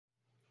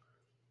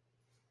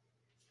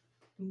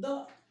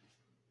The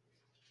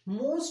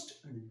most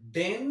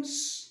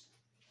dense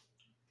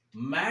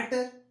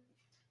matter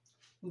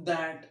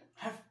that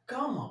have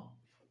come up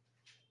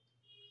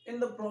in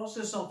the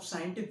process of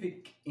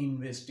scientific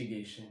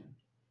investigation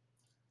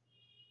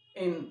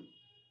in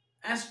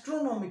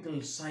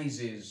astronomical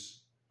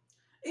sizes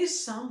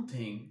is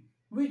something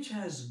which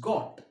has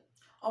got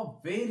a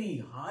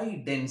very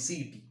high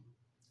density.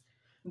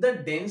 The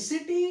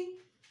density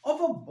of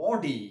a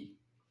body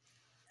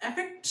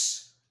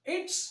affects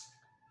its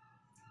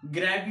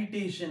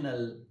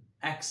gravitational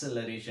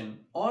acceleration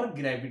or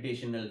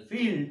gravitational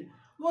field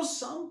was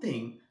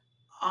something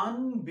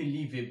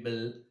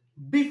unbelievable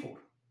before.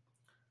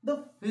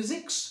 The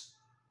physics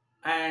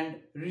and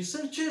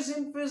researchers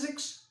in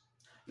physics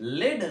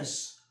led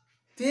us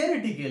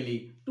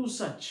theoretically to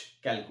such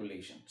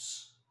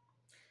calculations.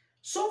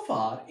 So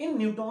far in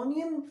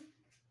Newtonian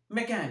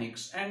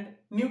mechanics and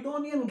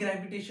Newtonian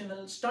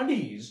gravitational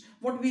studies,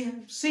 what we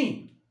have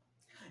seen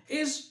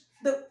is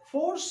the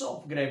force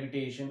of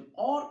gravitation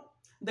or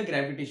the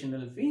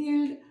gravitational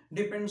field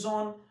depends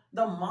on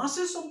the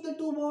masses of the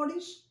two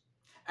bodies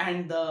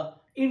and the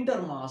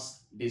intermass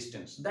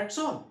distance. That's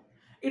all.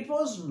 It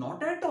was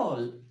not at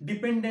all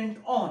dependent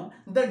on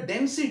the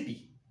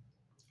density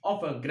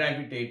of a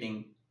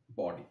gravitating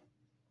body.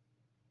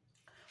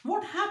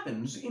 What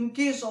happens in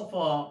case of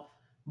a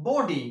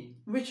body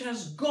which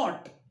has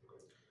got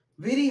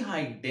very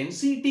high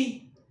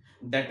density?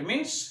 That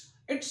means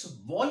its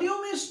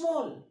volume is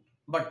small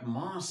but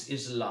mass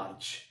is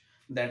large.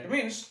 That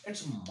means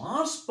its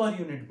mass per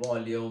unit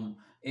volume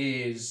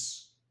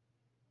is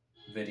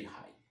very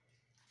high.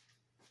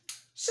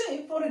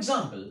 Say for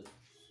example,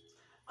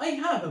 I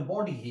have a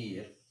body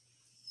here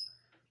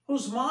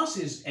whose mass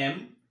is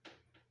m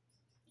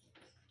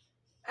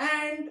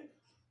and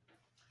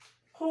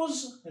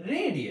whose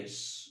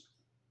radius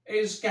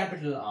is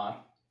capital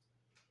R,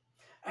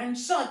 and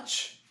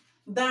such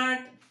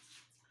that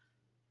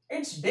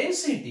its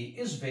density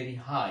is very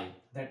high.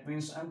 That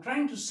means I'm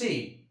trying to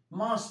say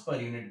mass per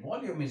unit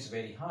volume is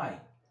very high.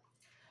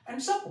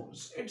 And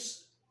suppose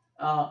its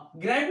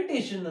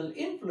gravitational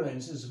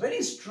influence is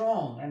very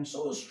strong and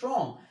so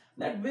strong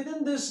that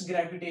within this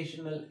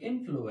gravitational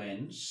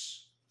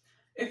influence,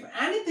 if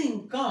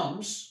anything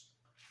comes,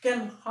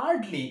 can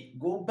hardly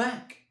go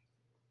back.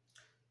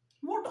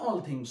 What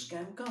all things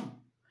can come?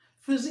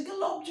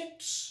 Physical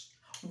objects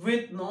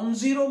with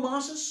non-zero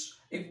masses,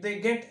 if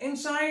they get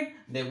inside,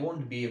 they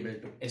won't be able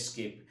to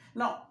escape.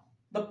 Now,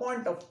 the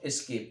point of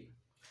escape.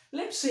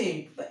 Let's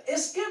say the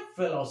escape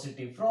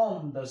velocity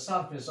from the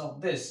surface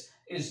of this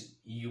is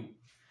u.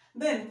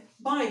 Then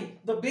by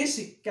the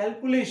basic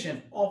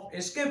calculation of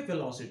escape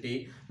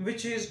velocity,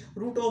 which is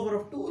root over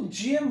of 2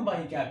 gm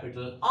by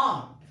capital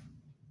R,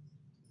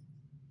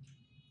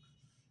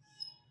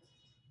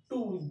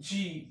 2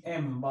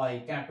 gm by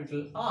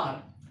capital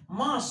R,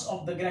 mass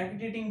of the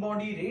gravitating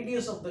body,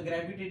 radius of the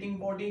gravitating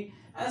body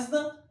as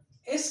the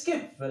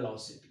escape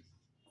velocity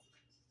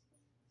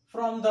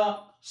from the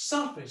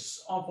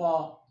surface of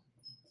a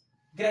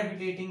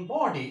gravitating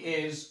body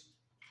is,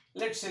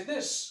 let's say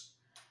this.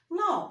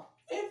 Now,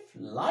 if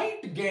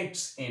light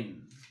gets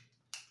in,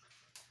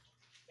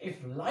 if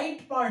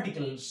light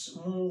particles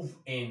move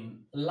in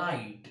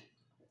light,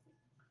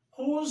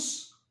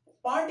 whose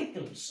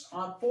particles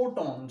are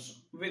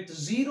photons with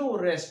zero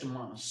rest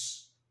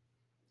mass,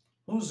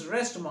 whose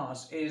rest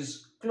mass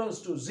is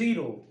close to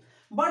zero,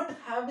 but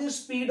have a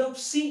speed of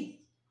c.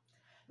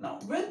 Now,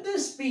 with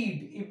this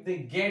speed, if they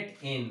get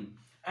in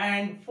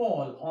and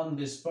fall on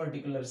this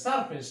particular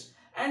surface,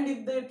 and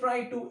if they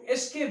try to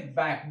escape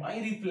back by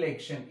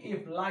reflection,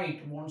 if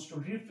light wants to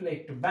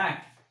reflect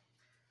back,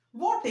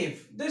 what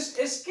if this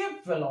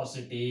escape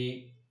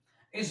velocity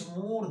is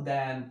more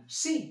than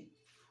c?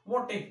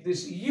 What if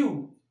this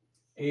u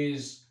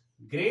is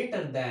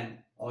greater than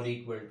or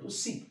equal to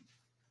c?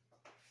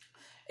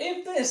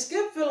 If the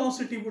escape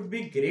velocity would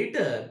be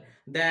greater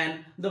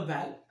than the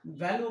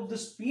value of the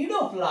speed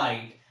of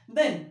light,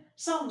 then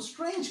some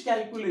strange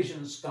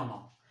calculations come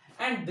up,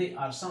 and they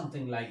are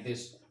something like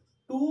this: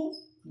 2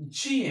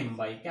 gm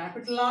by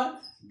capital R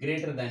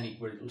greater than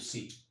equal to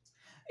c.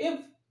 If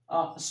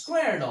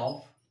squared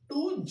of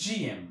 2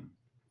 gm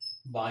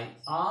by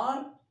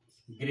R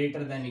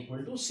greater than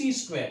equal to c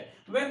square,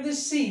 where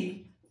this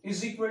c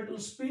is equal to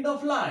speed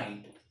of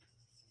light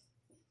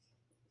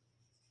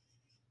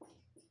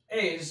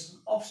is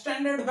of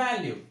standard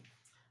value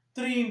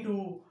 3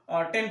 into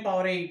 10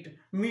 power 8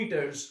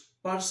 meters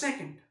per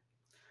second.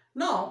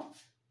 Now,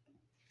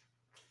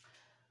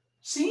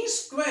 c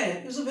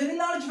square is a very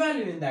large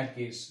value in that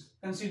case.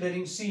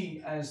 Considering c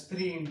as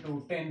 3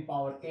 into 10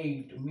 power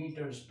 8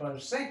 meters per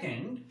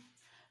second,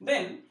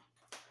 then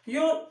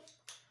your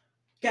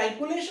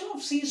calculation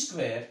of c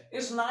square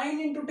is 9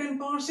 into 10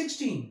 power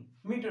 16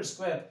 meters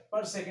square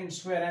per second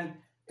square, and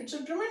it's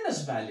a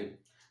tremendous value.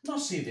 Now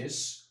see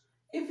this.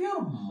 If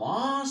your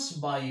mass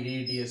by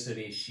radius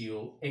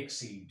ratio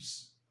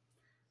exceeds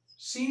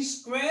c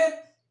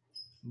square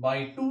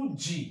by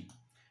 2g,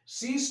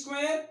 c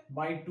square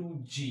by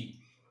 2g,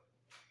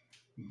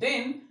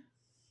 then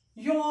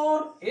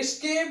your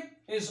escape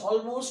is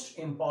almost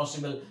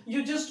impossible.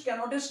 You just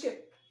cannot escape.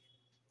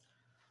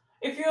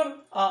 If your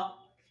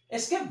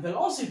escape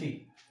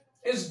velocity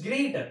is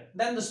greater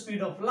than the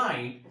speed of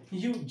light,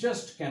 you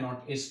just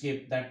cannot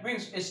escape. That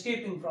means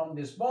escaping from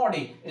this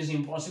body is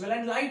impossible,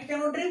 and light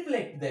cannot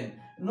reflect then.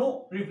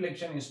 No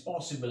reflection is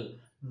possible.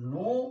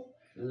 No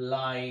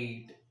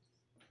light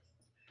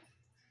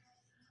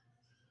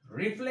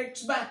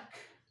reflects back.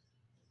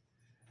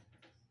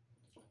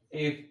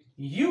 If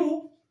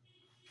U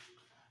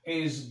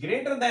is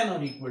greater than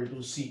or equal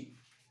to C,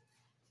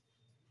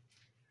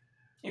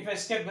 if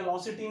escape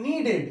velocity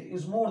needed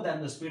is more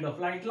than the speed of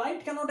light,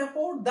 light cannot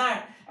afford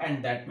that,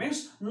 and that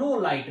means no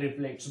light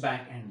reflects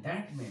back, and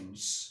that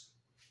means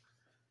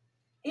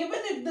even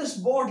if this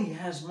body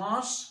has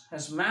mass,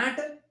 has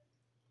matter,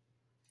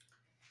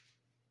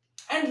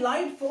 and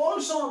light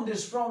falls on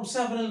this from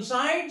several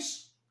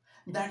sides,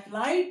 that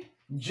light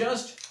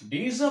just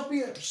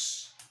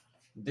disappears.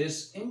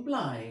 This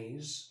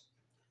implies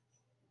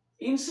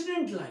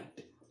incident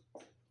light.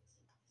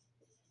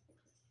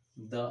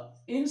 The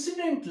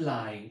incident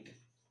light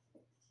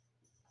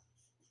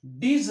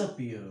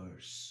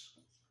disappears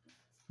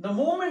the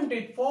moment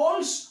it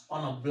falls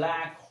on a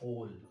black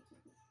hole.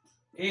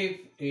 If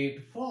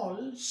it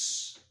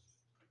falls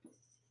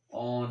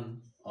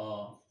on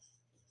a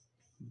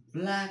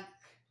black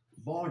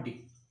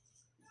body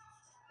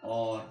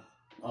or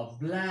a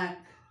black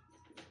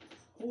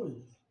hole,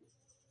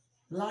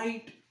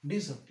 light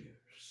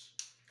disappears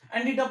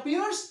and it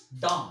appears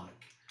dark.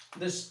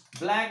 This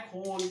black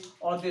hole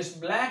or this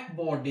black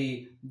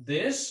body,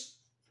 this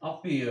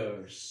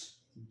appears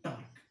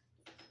dark,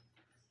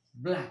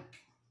 black,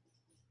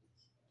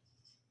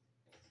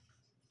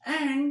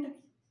 and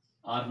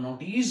are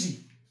not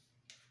easy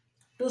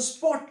to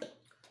spot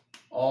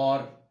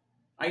or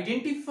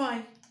identify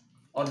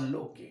or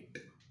locate.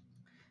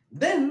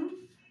 Then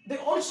they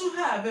also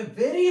have a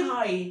very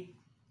high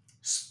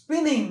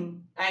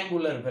spinning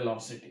angular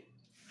velocity.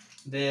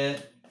 Their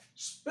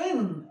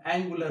spin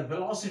angular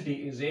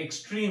velocity is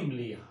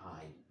extremely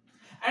high,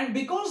 and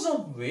because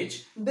of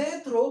which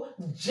they throw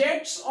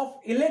jets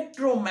of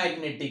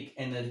electromagnetic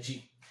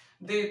energy.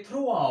 They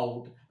throw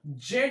out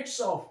jets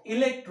of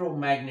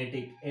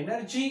electromagnetic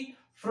energy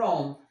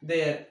from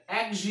their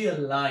axial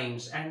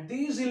lines, and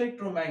these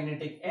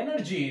electromagnetic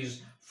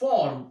energies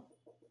form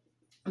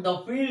the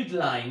field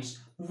lines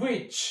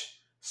which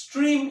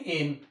stream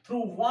in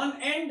through one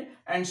end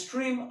and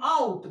stream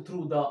out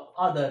through the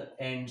other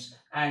ends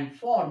and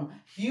form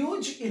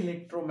huge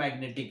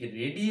electromagnetic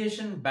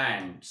radiation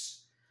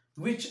bands,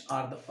 which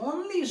are the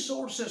only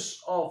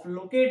sources of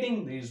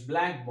locating these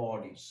black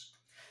bodies.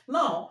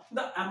 Now,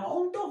 the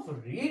amount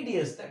of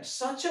radius that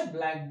such a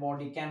black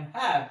body can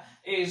have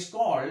is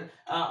called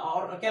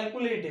or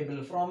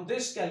calculatable from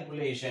this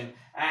calculation,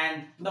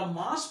 and the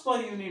mass per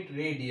unit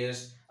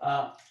radius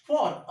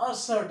for a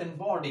certain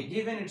body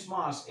given its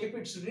mass, if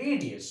its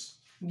radius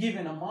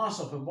given a mass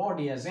of a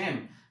body as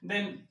m,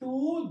 then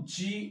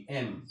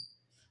 2gm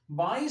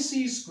by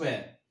c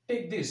square,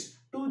 take this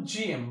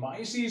 2gm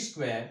by c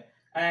square,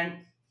 and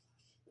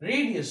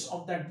radius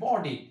of that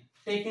body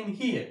taken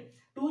here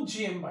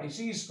 2gm by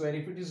c square,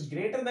 if it is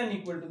greater than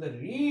equal to the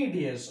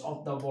radius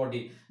of the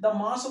body, the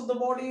mass of the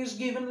body is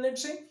given,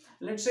 let's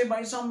say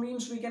by some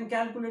means we can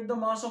calculate the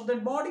mass of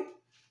that body.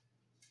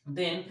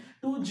 Then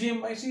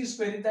 2gm by c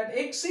square, if that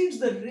exceeds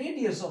the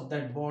radius of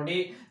that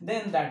body,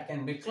 then that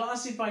can be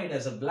classified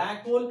as a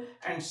black hole,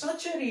 and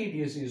such a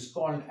radius is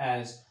called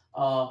as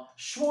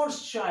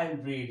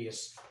Schwarzschild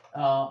radius.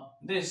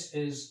 This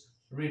is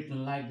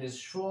written like this,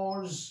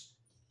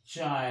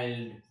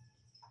 Schwarzschild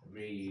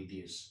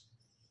radius.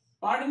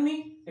 Pardon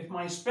me if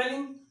my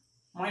spelling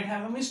might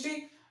have a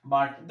mistake,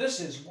 but this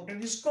is what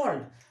it is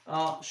called,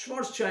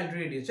 Schwarzschild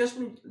radius. Just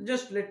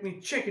let me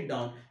check it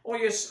down. Oh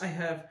yes, I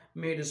have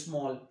made a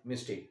small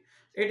mistake.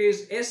 It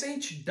is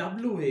SHWARZ.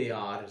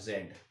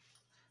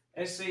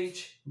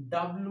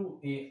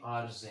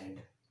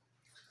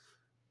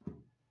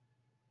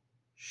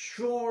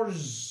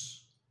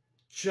 SHWARZ.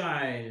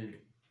 Schwarzschild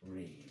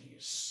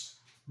radius.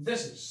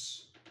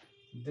 This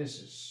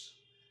is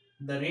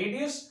the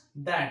radius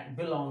that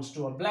belongs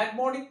to a black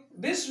body.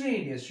 This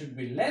radius should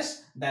be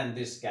less than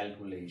this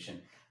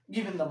calculation,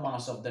 given the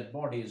mass of that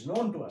body is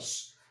known to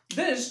us.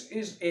 This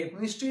is a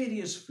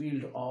mysterious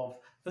field of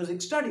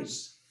physics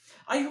studies.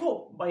 I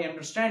hope by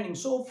understanding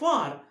so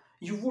far,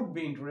 you would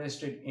be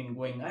interested in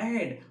going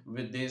ahead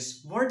with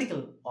this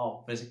vertical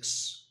of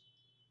physics.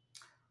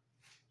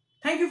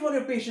 Thank you for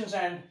your patience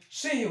and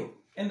see you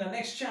in the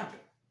next chapter.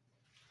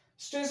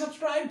 Stay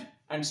subscribed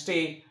and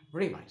stay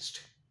revised.